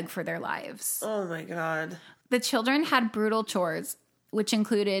mothers beg for their lives. Oh my god. The children had brutal chores, which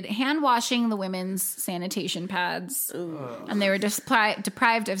included hand washing the women's sanitation pads. And they were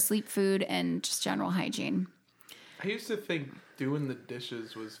deprived of sleep, food, and just general hygiene. I used to think doing the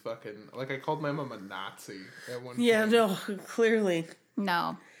dishes was fucking... Like, I called my mom a Nazi at one Yeah, point. no, clearly.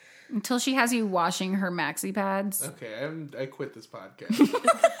 No. Until she has you washing her maxi pads. Okay, I quit this podcast.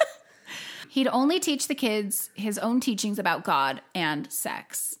 He'd only teach the kids his own teachings about God and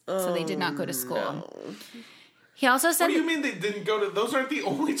sex. So they did not go to school. No. He also said What do you mean they didn't go to... Those aren't the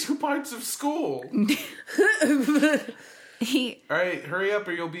only 2 parts of school. he All right, hurry up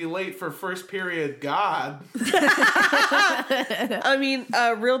or you'll be late for first period. God. I mean,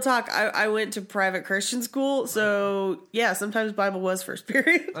 real talk, I went to private Christian school, so yeah, sometimes Bible was first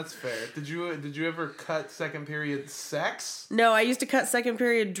period. That's fair. Did you ever cut second period sex? No, I used to cut second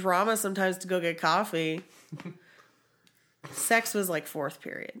period drama sometimes to go get coffee. Sex was like fourth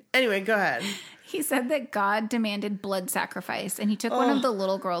period. Anyway, go ahead. He said that God demanded blood sacrifice, and he took one of the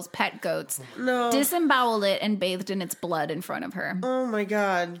little girl's pet goats, disemboweled it, and bathed in its blood in front of her. Oh my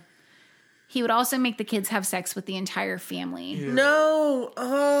God. He would also make the kids have sex with the entire family. Yeah. No.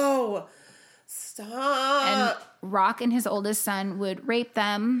 Oh. Stop. And Rock and his oldest son would rape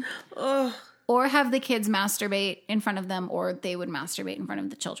them or have the kids masturbate in front of them, or they would masturbate in front of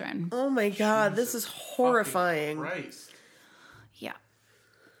the children. Oh my God. This is horrifying. Christ. Yeah.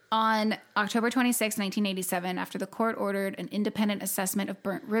 On October 26, 1987, after the court ordered an independent assessment of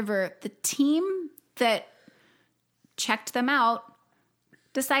Burnt River, the team that checked them out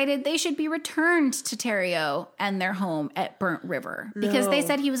decided they should be returned to Terrio and their home at Burnt River because they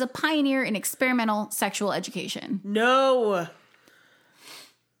said he was a pioneer in experimental sexual education. No.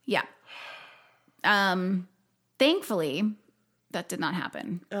 Yeah. Thankfully, that did not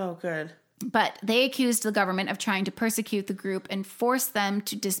happen. Oh, good. But they accused the government of trying to persecute the group and force them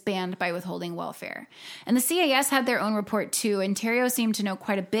to disband by withholding welfare. And the CAS had their own report too, and Terrio seemed to know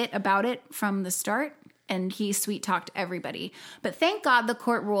quite a bit about it from the start, and he sweet-talked everybody. But thank God the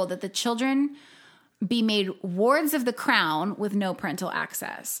court ruled that the children be made wards of the crown with no parental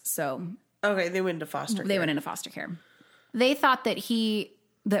access. So Okay, they went into foster care. they went into foster care. They thought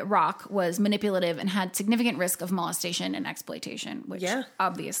that Rock was manipulative and had significant risk of molestation and exploitation, which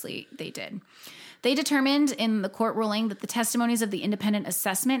obviously they did. They determined in the court ruling that the testimonies of the independent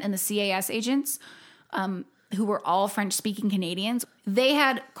assessment and the CAS agents, who were all French-speaking Canadians, they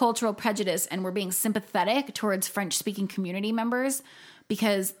had cultural prejudice and were being sympathetic towards French-speaking community members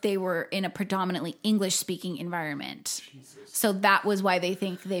because they were in a predominantly English-speaking environment. Jesus. So that was why they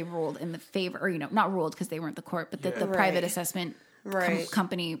think they ruled in the favor, or, not ruled because they weren't the court, but that the private assessment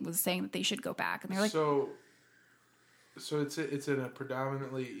company was saying that they should go back. And they're like... So it's in a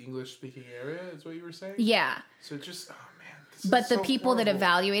predominantly English-speaking area, is what you were saying? Yeah. So just, oh man. But the people that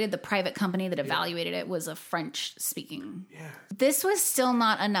evaluated, the private company that evaluated it was a French-speaking. Yeah. This was still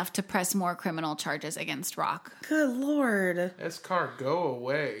not enough to press more criminal charges against Rock. Good Lord. Escar, go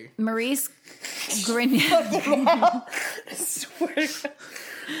away. Maurice Grenier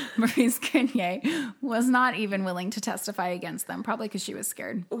was not even willing to testify against them, probably because she was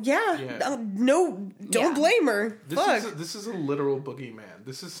scared. Yeah. No, don't blame her. This is a literal boogeyman.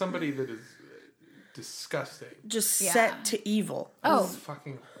 This is somebody that is disgusting. Just set to evil. Oh. This is a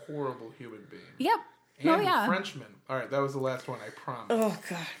fucking horrible human being. Yep. And Frenchman. All right, that was the last one, I promise. Oh,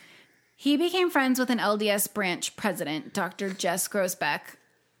 God. He became friends with an LDS branch president, Dr. Jess Grosbeck,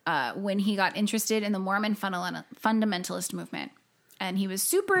 when he got interested in the Mormon fundamentalist movement. And he was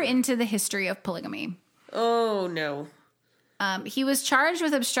super into the history of polygamy. Oh, no. He was charged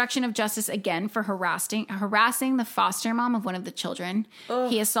with obstruction of justice again for harassing the foster mom of one of the children. Oh.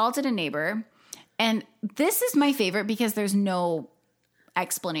 He assaulted a neighbor. And this is my favorite because there's no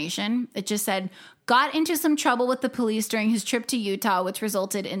explanation. It just said, got into some trouble with the police during his trip to Utah, which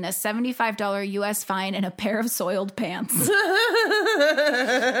resulted in a $75 U.S. fine and a pair of soiled pants.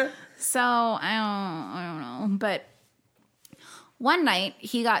 So, I don't know. But one night,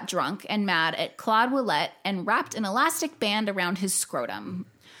 he got drunk and mad at Claude Ouellette and wrapped an elastic band around his scrotum.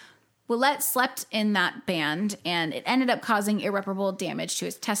 Ouellette slept in that band, and it ended up causing irreparable damage to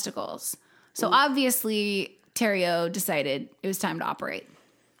his testicles. So obviously, Terrio decided it was time to operate.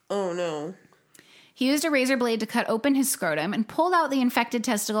 Oh, no. He used a razor blade to cut open his scrotum and pulled out the infected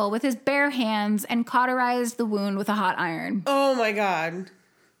testicle with his bare hands and cauterized the wound with a hot iron. Oh, my God.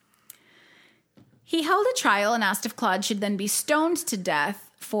 He held a trial and asked if Claude should then be stoned to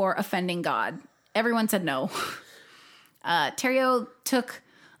death for offending God. Everyone said no. Terrio took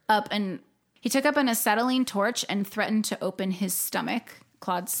up an acetylene torch and threatened to open his stomach.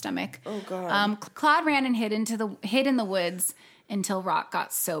 Claude's stomach. Oh, God. Claude ran and hid in the woods until Rock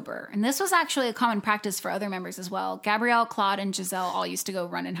got sober. And this was actually a common practice for other members as well. Gabrielle, Claude, and Giselle all used to go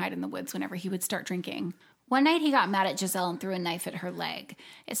run and hide in the woods whenever he would start drinking. One night he got mad at Giselle and threw a knife at her leg.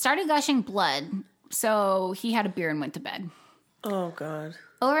 It started gushing blood, so he had a beer and went to bed. Oh, God.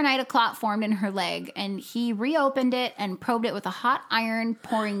 Overnight, a clot formed in her leg, and he reopened it and probed it with a hot iron,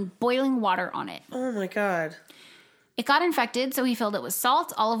 pouring boiling water on it. Oh, my God. It got infected, so he filled it with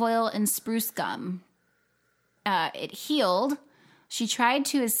salt, olive oil, and spruce gum. It healed. She tried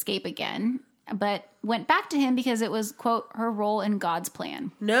to escape again, but went back to him because it was, quote, her role in God's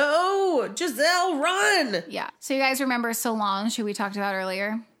plan. No! Giselle, run! Yeah. So you guys remember Solange, who we talked about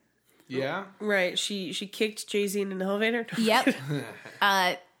earlier? Yeah? Right. She kicked Jay-Z in an elevator? Yep.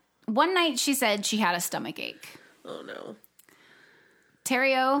 One night she said she had a stomach ache. Oh, no.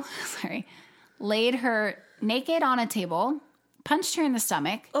 Terrio, laid her naked on a table, punched her in the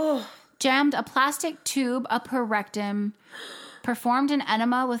stomach, jammed a plastic tube up her rectum, performed an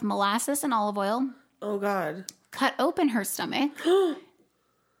enema with molasses and olive oil, Oh, God. cut open her stomach,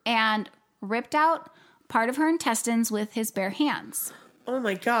 and ripped out part of her intestines with his bare hands. Oh,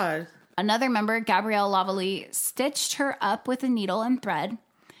 my God. Another member, Gabrielle Lavallee, stitched her up with a needle and thread,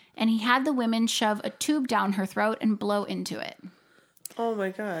 and he had the women shove a tube down her throat and blow into it. Oh, my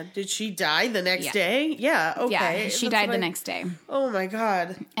God. Did she die the next Yeah. day? Yeah, okay. Yeah, she That's died what the I- next day. Oh, my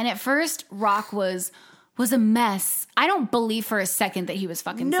God. And at first, Rock was a mess. I don't believe for a second that he was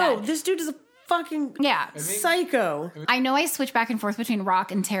fucking No, sad. this dude is a fucking Yeah. psycho. I know I switch back and forth between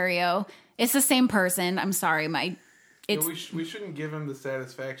Rock and Terrio. It's the same person. I'm sorry. It's We shouldn't give him the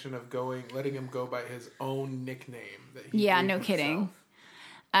satisfaction of letting him go by his own nickname. That he yeah, gave no himself. kidding.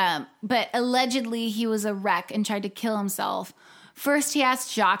 But allegedly he was a wreck and tried to kill himself. First he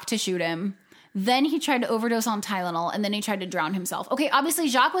asked Jacques to shoot him. Then he tried to overdose on Tylenol, and then he tried to drown himself. Okay, obviously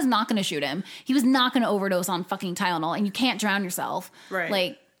Jacques was not going to shoot him. He was not going to overdose on fucking Tylenol, and you can't drown yourself. Right.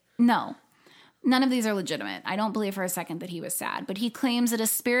 Like, no. None of these are legitimate. I don't believe for a second that he was sad. But he claims that a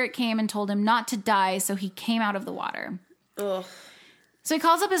spirit came and told him not to die, so he came out of the water. Ugh. So he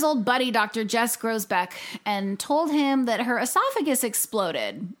calls up his old buddy, Dr. Jess Grosbeck, and told him that her esophagus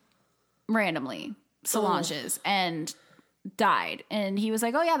exploded randomly, Solange's, and died. And he was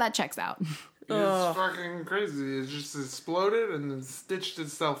like, oh yeah, that checks out. It's fucking crazy. It just exploded and then stitched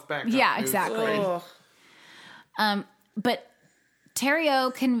itself back up. Yeah, It was exactly. crazy. Ugh. But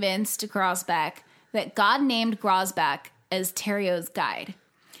Terrio convinced Grosbeck that God named Grosbeck as Terrio's guide.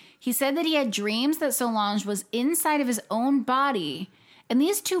 He said that he had dreams that Solange was inside of his own body, and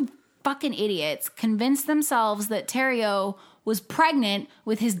these two fucking idiots convinced themselves that Terrio was pregnant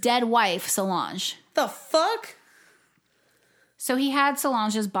with his dead wife, Solange. The fuck? So he had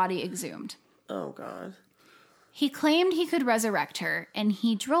Solange's body exhumed. Oh, God. He claimed he could resurrect her, and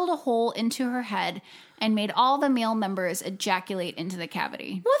he drilled a hole into her head and made all the male members ejaculate into the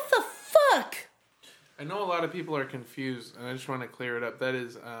cavity. What the fuck? I know a lot of people are confused, and I just want to clear it up. That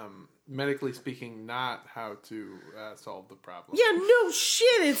is, medically speaking, not how to solve the problem. Yeah, no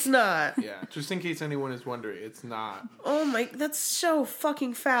shit, it's not. Yeah, just in case anyone is wondering, it's not. Oh my, that's so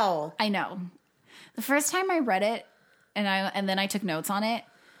fucking foul. I know. The first time I read it, and then I took notes on it,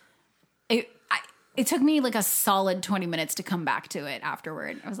 it took me like a solid 20 minutes to come back to it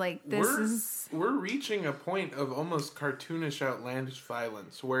afterward. I was like, We're reaching a point of almost cartoonish, outlandish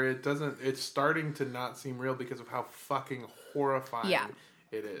violence where it's starting to not seem real because of how fucking horrifying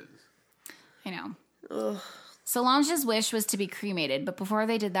it is. I know. Ugh. Solange's wish was to be cremated, but before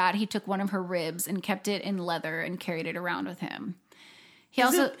they did that, he took one of her ribs and kept it in leather and carried it around with him.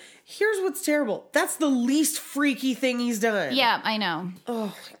 Here's what's terrible. That's the least freaky thing he's done. Yeah, I know.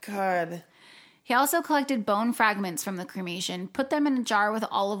 Oh my God. He also collected bone fragments from the cremation, put them in a jar with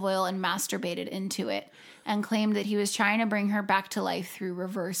olive oil, and masturbated into it, and claimed that he was trying to bring her back to life through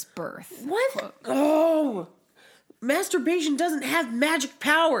reverse birth. What? Quote. Oh. Masturbation doesn't have magic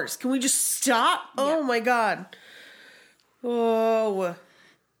powers. Can we just stop? Oh my God. Oh.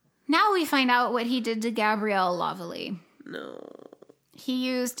 Now we find out what he did to Gabrielle Lavallee. No. He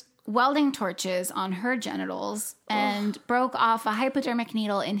used welding torches on her genitals and broke off a hypodermic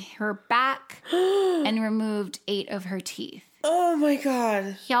needle in her back and removed 8 of her teeth. Oh my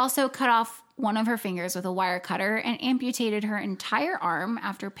God. He also cut off one of her fingers with a wire cutter and amputated her entire arm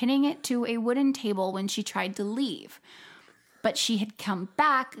after pinning it to a wooden table when she tried to leave. But she had come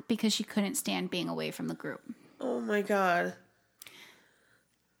back because she couldn't stand being away from the group. Oh my God.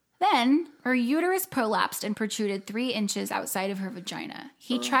 Then, her uterus prolapsed and protruded 3 inches outside of her vagina.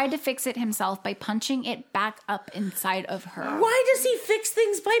 He tried to fix it himself by punching it back up inside of her. Why does he fix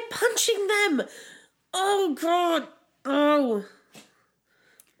things by punching them? Oh God. Oh.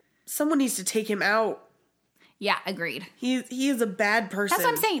 Someone needs to take him out. Yeah, agreed. He is a bad person. That's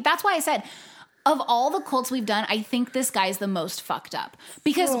what I'm saying. That's why I said, of all the cults we've done, I think this guy's the most fucked up.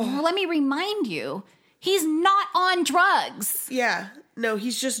 Because, let me remind you, he's not on drugs. Yeah. No,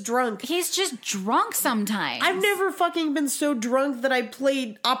 he's just drunk. He's just drunk sometimes. I've never fucking been so drunk that I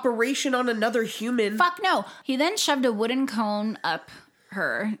played Operation on another human. Fuck no. He then shoved a wooden cone up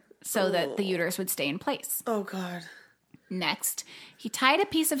her so that the uterus would stay in place. Oh God. Next, he tied a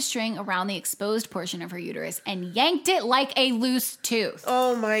piece of string around the exposed portion of her uterus and yanked it like a loose tooth.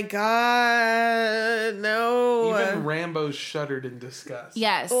 Oh my God. No. Even Rambo shuddered in disgust.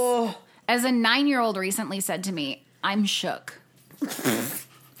 Yes. Oh. As a 9-year-old recently said to me, I'm shook.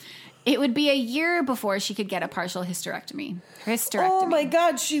 It would be a year before she could get a partial hysterectomy. Oh my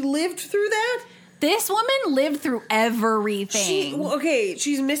God. She lived through that? This woman lived through everything.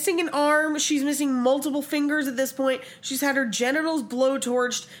 She's missing an arm. She's missing multiple fingers at this point. She's had her genitals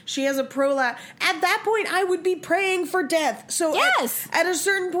blowtorched. She has a prolapse. At that point, I would be praying for death. So Yes. at a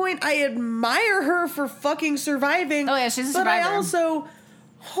certain point, I admire her for fucking surviving. Oh, yeah, she's a But I survivor. also,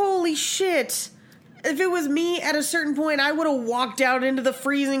 holy shit. If it was me at a certain point, I would have walked out into the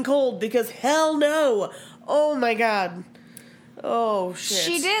freezing cold because hell no. Oh my God. Oh, shit.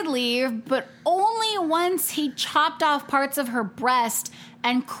 She did leave, but only once he chopped off parts of her breast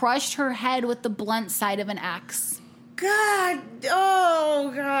and crushed her head with the blunt side of an axe. God.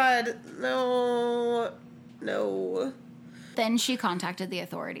 Oh, God. No. No. Then she contacted the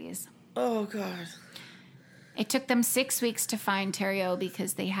authorities. Oh, God. It took them 6 weeks to find Thériault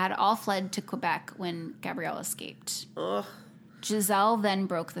because they had all fled to Quebec when Gabrielle escaped. Ugh. Giselle then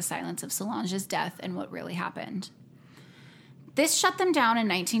broke the silence of Solange's death and what really happened. This shut them down in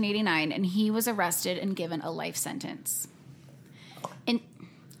 1989, and he was arrested and given a life sentence.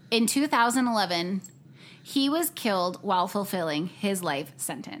 In 2011, he was killed while fulfilling his life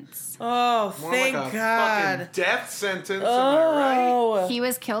sentence. Oh, More thank like a God. fucking death sentence, am I right? Oh. He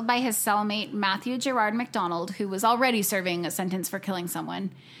was killed by his cellmate, Matthew Gerard MacDonald, who was already serving a sentence for killing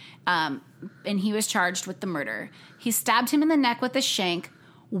someone, and he was charged with the murder. He stabbed him in the neck with a shank,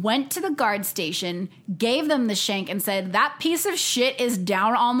 went to the guard station, gave them the shank, and said, "That piece of shit is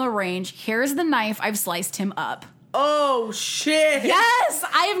down on the range. Here's the knife. I've sliced him up." Oh, shit. Yes!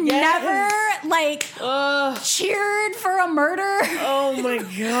 I've Yes. never, cheered for a murder. Oh, my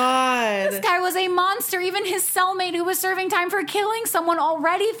God. This guy was a monster. Even his cellmate who was serving time for killing someone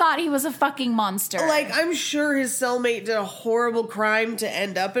already thought he was a fucking monster. Like, I'm sure his cellmate did a horrible crime to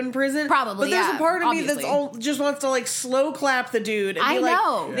end up in prison. Probably, But there's yeah, a part of me obviously. that's all just wants to, like, slow clap the dude. And be I like,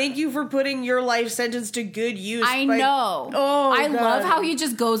 know. Thank you for putting your life sentence to good use. I by- know. Oh, I God. love how he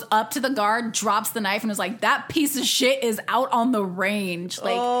just goes up to the guard, drops the knife, and is like, "That piece of shit is out on the range."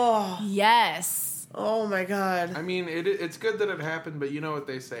 Like, yes. Oh, my God. I mean, it's good that it happened, but you know what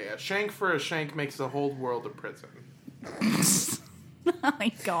they say: a shank for a shank makes the whole world a prison. Oh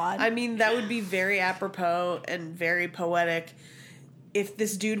my God. I mean, that would be very apropos and very poetic if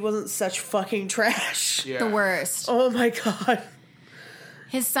this dude wasn't such fucking trash. Yeah. the worst. Oh, my God.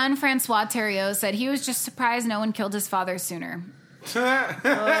 His son, Francois Thériault, said he was just surprised no one killed his father sooner.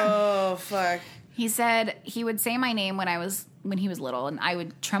 Oh, fuck. He said he would say my name when he was little, and I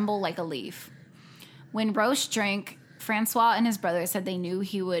would tremble like a leaf. When Roche drank, Francois and his brother said they knew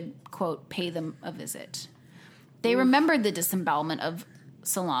he would, quote, pay them a visit. They remembered the disembowelment of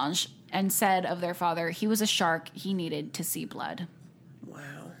Solange and said of their father, he was a shark, he needed to see blood. Wow.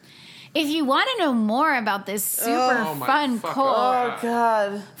 If you want to know more about this super Oh my fun fucking cult, God. Oh,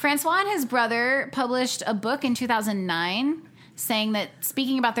 God. Francois and his brother published a book in 2009 saying that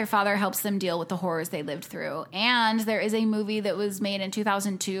speaking about their father helps them deal with the horrors they lived through. And there is a movie that was made in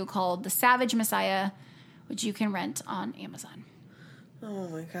 2002 called The Savage Messiah, which you can rent on Amazon. Oh,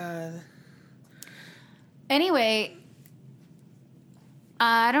 my God. Anyway,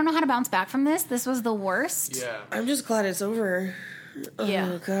 I don't know how to bounce back from this. This was the worst. Yeah. I'm just glad it's over. Yeah.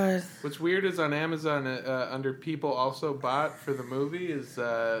 Oh, God. What's weird is on Amazon, under people also bought for the movie is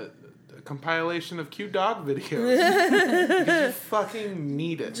a compilation of cute dog videos. Because you fucking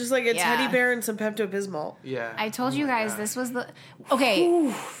need it. Just like a Yeah. teddy bear and some Pepto-Bismol. Yeah. I told Oh you my guys God. this was the...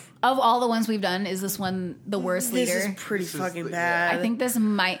 Okay, of all the ones we've done, is this one the worst This leader? is pretty This is fucking the- bad. I think this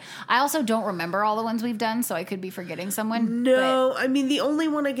might... I also don't remember all the ones we've done, so I could be forgetting someone. No, I mean, the only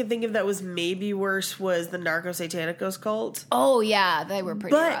one I could think of that was maybe worse was the Narco Satanicos cult. But, oh, yeah, they were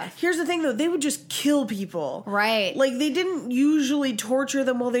pretty But rough. here's the thing, though. They would just kill people. Right. Like, they didn't usually torture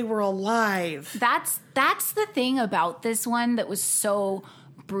them while they were alive. That's the thing about this one that was so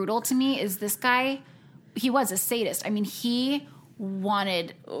brutal to me is this guy, he was a sadist. I mean, he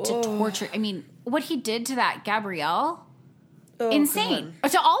wanted to torture. I mean, what he did to that Gabrielle, Oh, insane.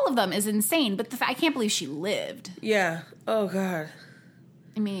 God. To all of them is insane, but I can't believe she lived. Yeah. Oh, God.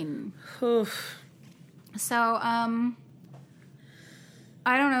 I mean, Oof. so, I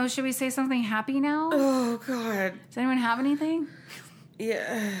don't know. Should we say something happy now? Oh, God. Does anyone have anything?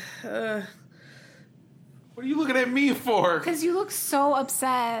 Yeah. What are you looking at me for? Because you look so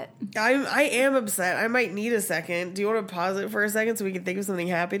upset. I am upset. I might need a second. Do you want to pause it for a second so we can think of something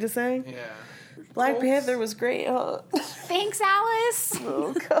happy to say? Yeah. Black Colts. Panther was great, huh? Thanks, Alice.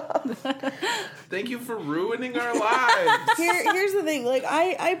 Oh, God. Thank you for ruining our lives. Here's the thing. Like,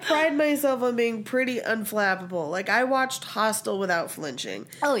 I pride myself on being pretty unflappable. Like, I watched Hostel without flinching.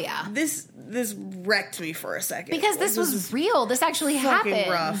 Oh, yeah. This wrecked me for a second. Because Like, this was real. This actually fucking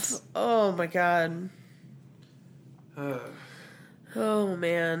happened. rough. Oh, my God. Oh,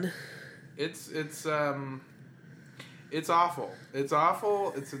 man. It's awful. It's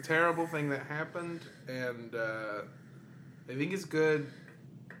awful. It's a terrible thing that happened, and I think it's good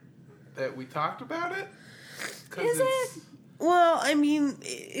that we talked about it. Is it? Well, I mean,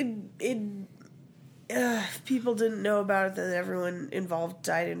 if people didn't know about it, then everyone involved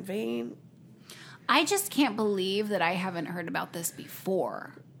died in vain. I just can't believe that I haven't heard about this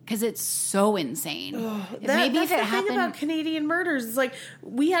before. Because it's so insane. That's the thing about Canadian murders. It's like,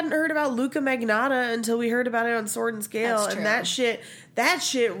 we hadn't heard about Luca Magnotta until we heard about it on Sword and Scale. That's true. And that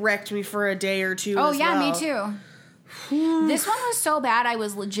shit wrecked me for a day or two. Oh, as yeah, well. me too. This one was so bad, I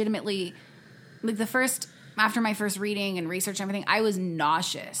was legitimately, like, after my first reading and research and everything, I was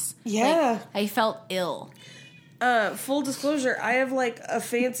nauseous. Yeah. Like, I felt ill. Full disclosure, I have like a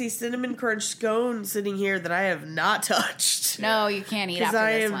fancy cinnamon crunch scone sitting here that I have not touched. No, you can't eat Because after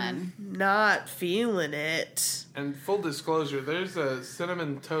I this am one. not feeling it. And full disclosure, there's a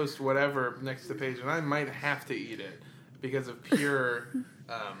cinnamon toast whatever next to Paige, and I might have to eat it because of pure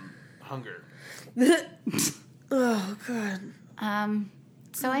hunger. Oh, God.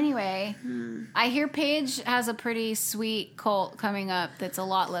 So anyway, I hear Paige has a pretty sweet cult coming up that's a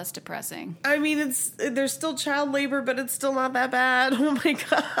lot less depressing. I mean, there's still child labor, but it's still not that bad. Oh, my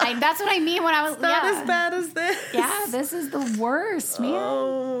God. That's what I mean when I was... Not as bad as this. Yeah, this is the worst, man.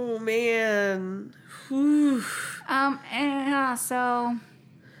 Oh, man. Whew. Yeah, so...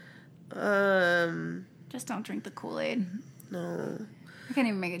 Um, Just don't drink the Kool-Aid. no. I can't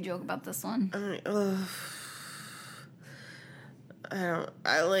even make a joke about this one. I'm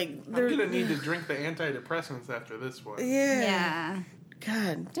gonna need to drink the antidepressants after this one. Yeah.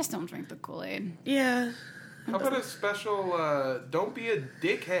 God. Just don't drink the Kool-Aid. Yeah. How about a special, don't be a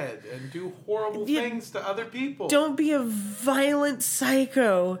dickhead and do horrible things to other people? Don't be a violent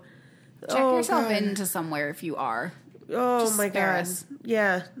psycho. Check Oh, yourself God. into somewhere if you are. Oh, Just my spare God. us.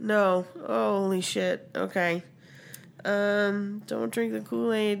 Yeah. No. Holy shit. Okay. Don't drink the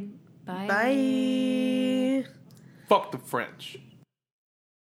Kool-Aid. Bye. Bye. Fuck the French.